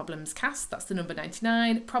 99problemscast. That's the number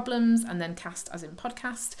 99 problems and then cast as in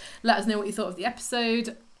podcast. Let us know what you thought of the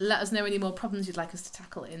episode. Let us know any more problems you'd like us to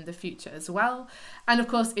tackle in the future as well. And of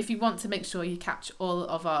course, if you want to make sure you catch all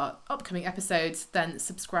of our upcoming episodes, then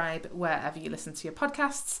subscribe wherever you listen to your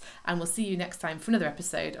podcasts, and we'll see you next time for another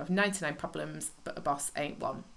episode of 99 Problems, but a Boss Ain't One.